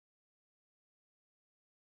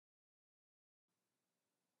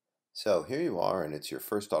So here you are, and it's your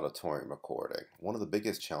first auditorium recording. One of the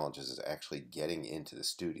biggest challenges is actually getting into the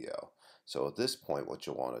studio. So at this point, what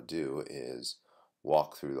you'll want to do is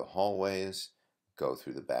walk through the hallways, go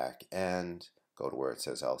through the back end, go to where it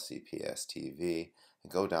says LCPS TV,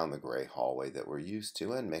 and go down the gray hallway that we're used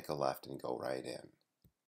to, and make a left and go right in.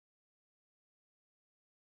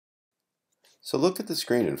 So look at the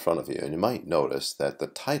screen in front of you, and you might notice that the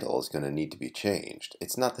title is going to need to be changed.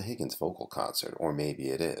 It's not the Higgins Vocal Concert, or maybe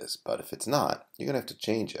it is, but if it's not, you're going to have to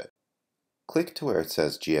change it. Click to where it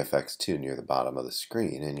says GFX2 near the bottom of the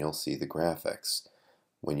screen, and you'll see the graphics.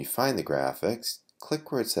 When you find the graphics,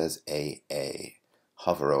 click where it says AA.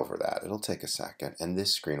 Hover over that. It'll take a second, and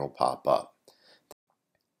this screen will pop up.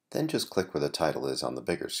 Then just click where the title is on the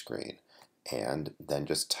bigger screen, and then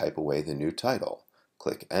just type away the new title.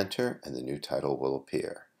 Click Enter, and the new title will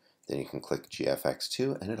appear. Then you can click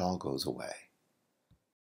GFX2, and it all goes away.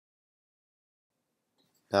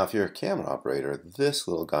 Now, if you're a camera operator, this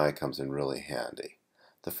little guy comes in really handy.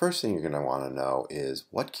 The first thing you're going to want to know is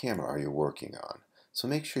what camera are you working on? So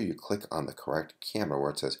make sure you click on the correct camera where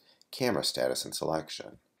it says Camera Status and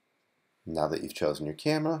Selection. Now that you've chosen your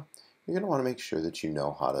camera, you're going to want to make sure that you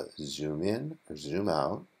know how to zoom in or zoom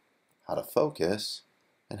out, how to focus,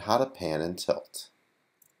 and how to pan and tilt.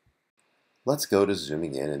 Let's go to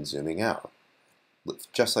zooming in and zooming out.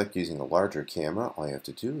 Just like using a larger camera, all you have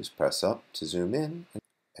to do is press up to zoom in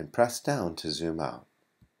and press down to zoom out.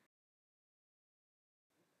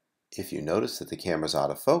 If you notice that the camera's out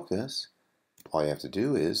of focus, all you have to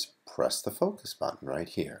do is press the focus button right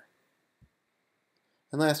here.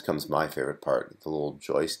 And last comes my favorite part, the little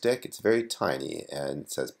joystick. It's very tiny and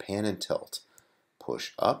it says pan and tilt.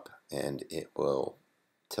 Push up and it will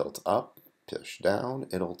tilt up. Push down,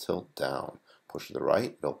 it'll tilt down. Push to the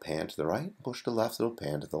right, it'll pan to the right. Push to the left, it'll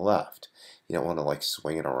pan to the left. You don't want to like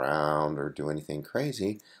swing it around or do anything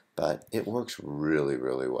crazy, but it works really,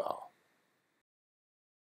 really well.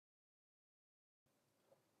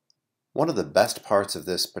 One of the best parts of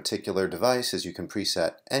this particular device is you can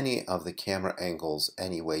preset any of the camera angles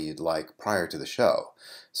any way you'd like prior to the show.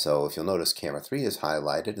 So if you'll notice, camera 3 is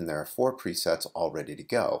highlighted and there are 4 presets all ready to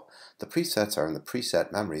go. The presets are in the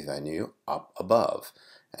preset memory menu up above,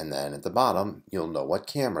 and then at the bottom you'll know what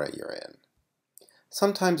camera you're in.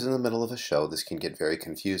 Sometimes in the middle of a show this can get very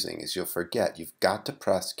confusing as you'll forget you've got to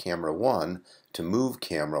press camera 1 to move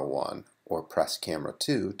camera 1, or press camera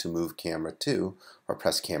 2 to move camera 2, or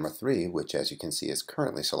press camera 3, which as you can see is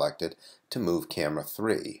currently selected, to move camera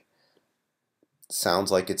 3. Sounds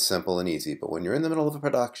like it's simple and easy, but when you're in the middle of a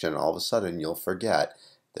production, all of a sudden you'll forget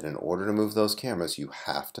that in order to move those cameras, you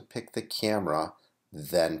have to pick the camera,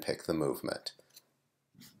 then pick the movement.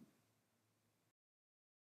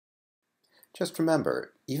 Just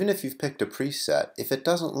remember, even if you've picked a preset, if it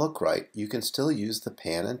doesn't look right, you can still use the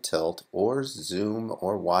pan and tilt or zoom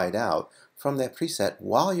or wide out from that preset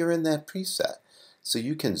while you're in that preset. So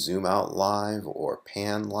you can zoom out live or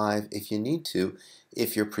pan live if you need to,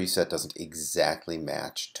 if your preset doesn't exactly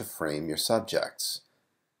match to frame your subjects.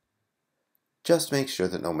 Just make sure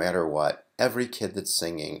that no matter what, every kid that's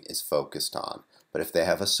singing is focused on. But if they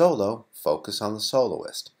have a solo, focus on the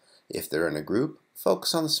soloist. If they're in a group,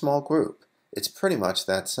 focus on the small group. It's pretty much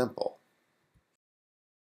that simple.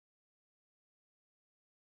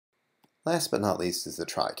 Last but not least is the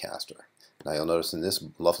TriCaster. Now you'll notice in this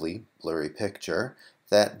lovely blurry picture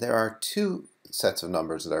that there are 2 sets of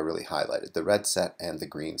numbers that are really highlighted, the red set and the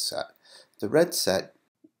green set. The red set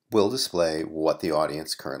will display what the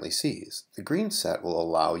audience currently sees. The green set will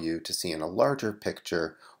allow you to see in a larger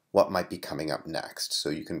picture what might be coming up next, so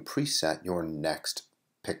you can preset your next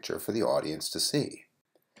picture for the audience to see.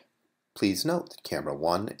 Please note that camera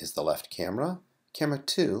 1 is the left camera, camera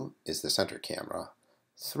 2 is the center camera,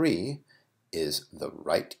 3 is the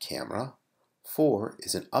right camera, 4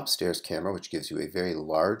 is an upstairs camera which gives you a very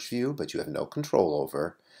large view but you have no control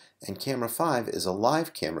over, and camera 5 is a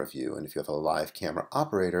live camera view, and if you have a live camera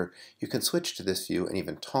operator, you can switch to this view and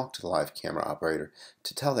even talk to the live camera operator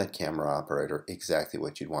to tell that camera operator exactly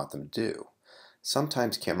what you'd want them to do.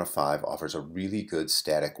 Sometimes camera 5 offers a really good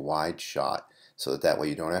static wide shot, so that way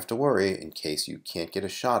you don't have to worry in case you can't get a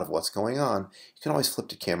shot of what's going on. You can always flip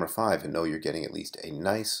to camera 5 and know you're getting at least a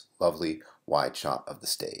nice, lovely, wide shot of the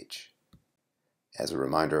stage. As a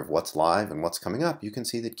reminder of what's live and what's coming up, you can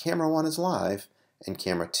see that camera 1 is live and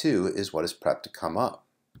camera 2 is what is prepped to come up.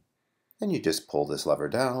 Then you just pull this lever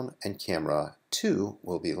down and camera 2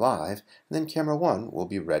 will be live, and then camera 1 will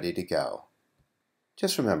be ready to go.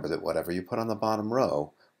 Just remember that whatever you put on the bottom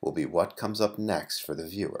row will be what comes up next for the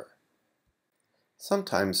viewer.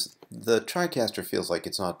 Sometimes the TriCaster feels like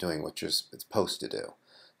it's not doing what it's supposed to do.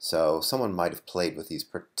 So someone might have played with these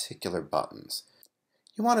particular buttons.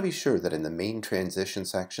 You want to be sure that in the main transition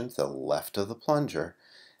section to the left of the plunger,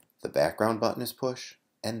 the background button is pushed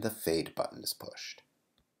and the fade button is pushed.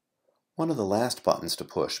 One of the last buttons to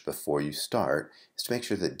push before you start is to make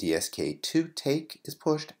sure that DSK2 take is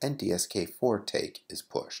pushed and DSK4 take is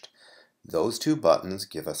pushed. Those two buttons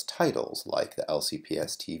give us titles like the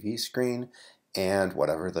LCPS TV screen and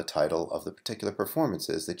whatever the title of the particular performance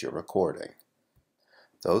is that you're recording.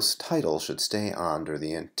 Those titles should stay on during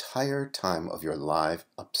the entire time of your live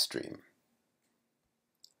upstream.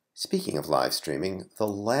 Speaking of live streaming, the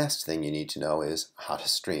last thing you need to know is how to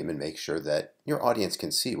stream and make sure that your audience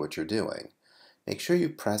can see what you're doing. Make sure you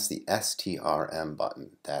press the STRM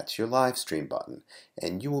button, that's your live stream button,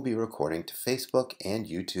 and you will be recording to Facebook and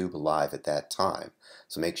YouTube live at that time,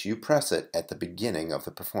 so make sure you press it at the beginning of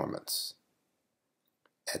the performance.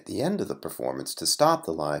 At the end of the performance, to stop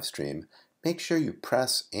the live stream, make sure you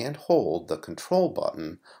press and hold the control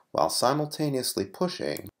button while simultaneously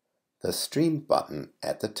pushing the stream button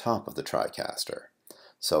at the top of the TriCaster.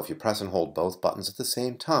 So if you press and hold both buttons at the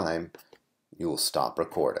same time, you will stop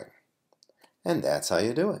recording. And that's how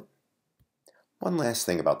you do it. One last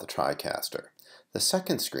thing about the TriCaster. The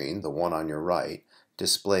second screen, the one on your right,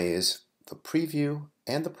 displays the preview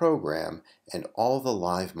and the program and all the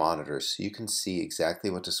live monitors so you can see exactly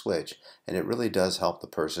what to switch, and it really does help the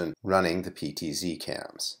person running the PTZ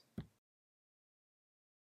cams.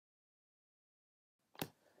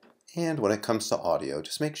 And when it comes to audio,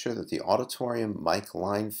 just make sure that the Auditorium mic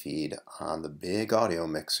line feed on the big audio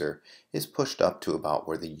mixer is pushed up to about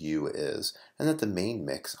where the U is, and that the main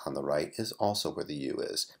mix on the right is also where the U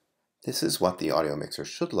is. This is what the audio mixer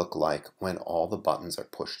should look like when all the buttons are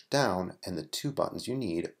pushed down and the two buttons you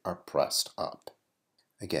need are pressed up.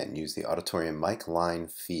 Again, use the Auditorium mic line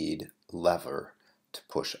feed lever to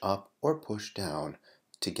push up or push down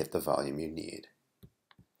to get the volume you need.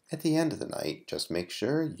 At the end of the night, just make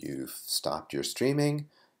sure you've stopped your streaming,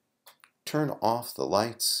 turn off the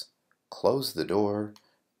lights, close the door,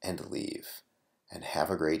 and leave. And have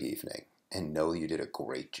a great evening, and know you did a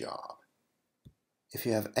great job. If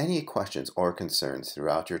you have any questions or concerns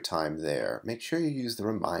throughout your time there, make sure you use the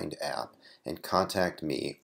Remind app and contact me